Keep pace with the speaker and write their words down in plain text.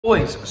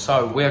Boys,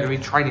 so we are going to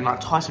be training like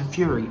Tyson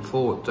Fury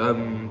for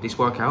this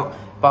workout,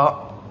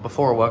 but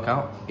before a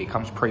workout, it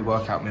comes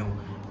pre-workout meal.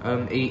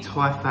 He eats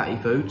high fatty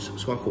foods,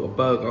 so I thought a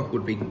burger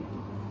would be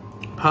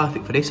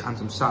perfect for this and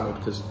some salad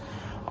because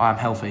I am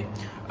healthy.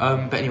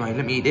 But anyway,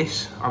 let me eat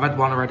this. I've had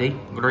one already.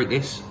 I'm going to eat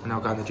this and I'll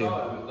go in the gym.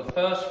 So, the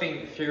first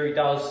thing Fury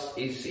does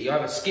is he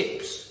either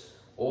skips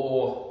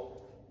or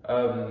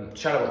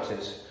shadow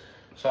boxes.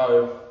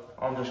 So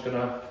I'm just going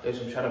to do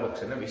some shadow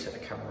boxing. Let me set the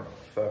camera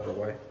further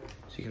away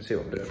so you can see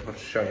what I'm doing. I'll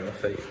just show you my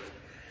feet.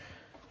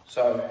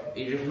 So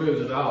he just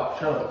moves about,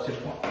 shadow boxing.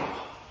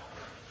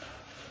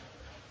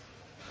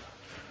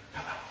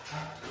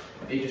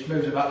 He just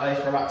moves about there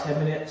for about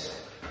 10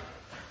 minutes.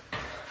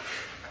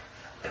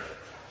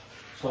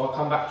 So I'll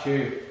come back to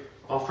you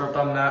after I've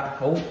done that.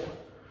 Oh,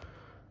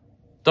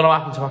 don't know what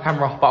happened to my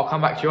camera, but I'll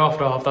come back to you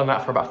after I've done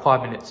that for about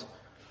 5 minutes.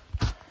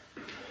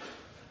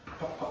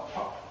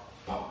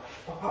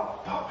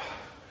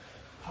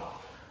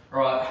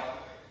 Right,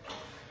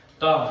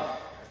 done.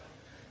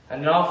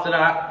 And then after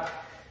that,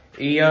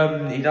 he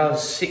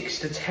does 6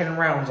 to 10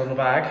 rounds on the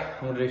bag.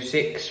 I'm gonna do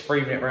 6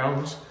 3-minute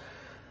rounds.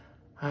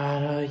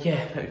 And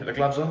yeah, let me put the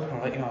gloves on.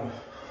 I'll let you know.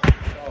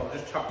 Oh, I've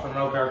just chucked on an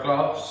old pair of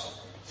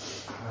gloves.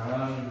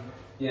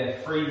 Yeah,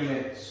 3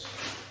 minutes.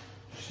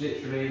 Just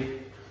literally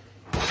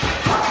punch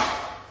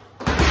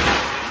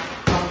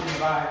in the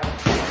bag.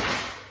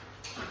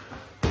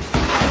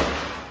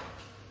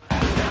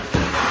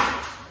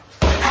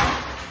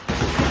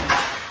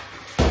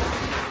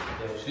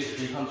 Yeah, just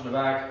literally punch in the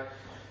bag.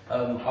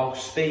 I'll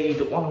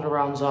speed one of the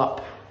rounds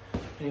up.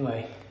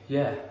 Anyway,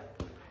 yeah.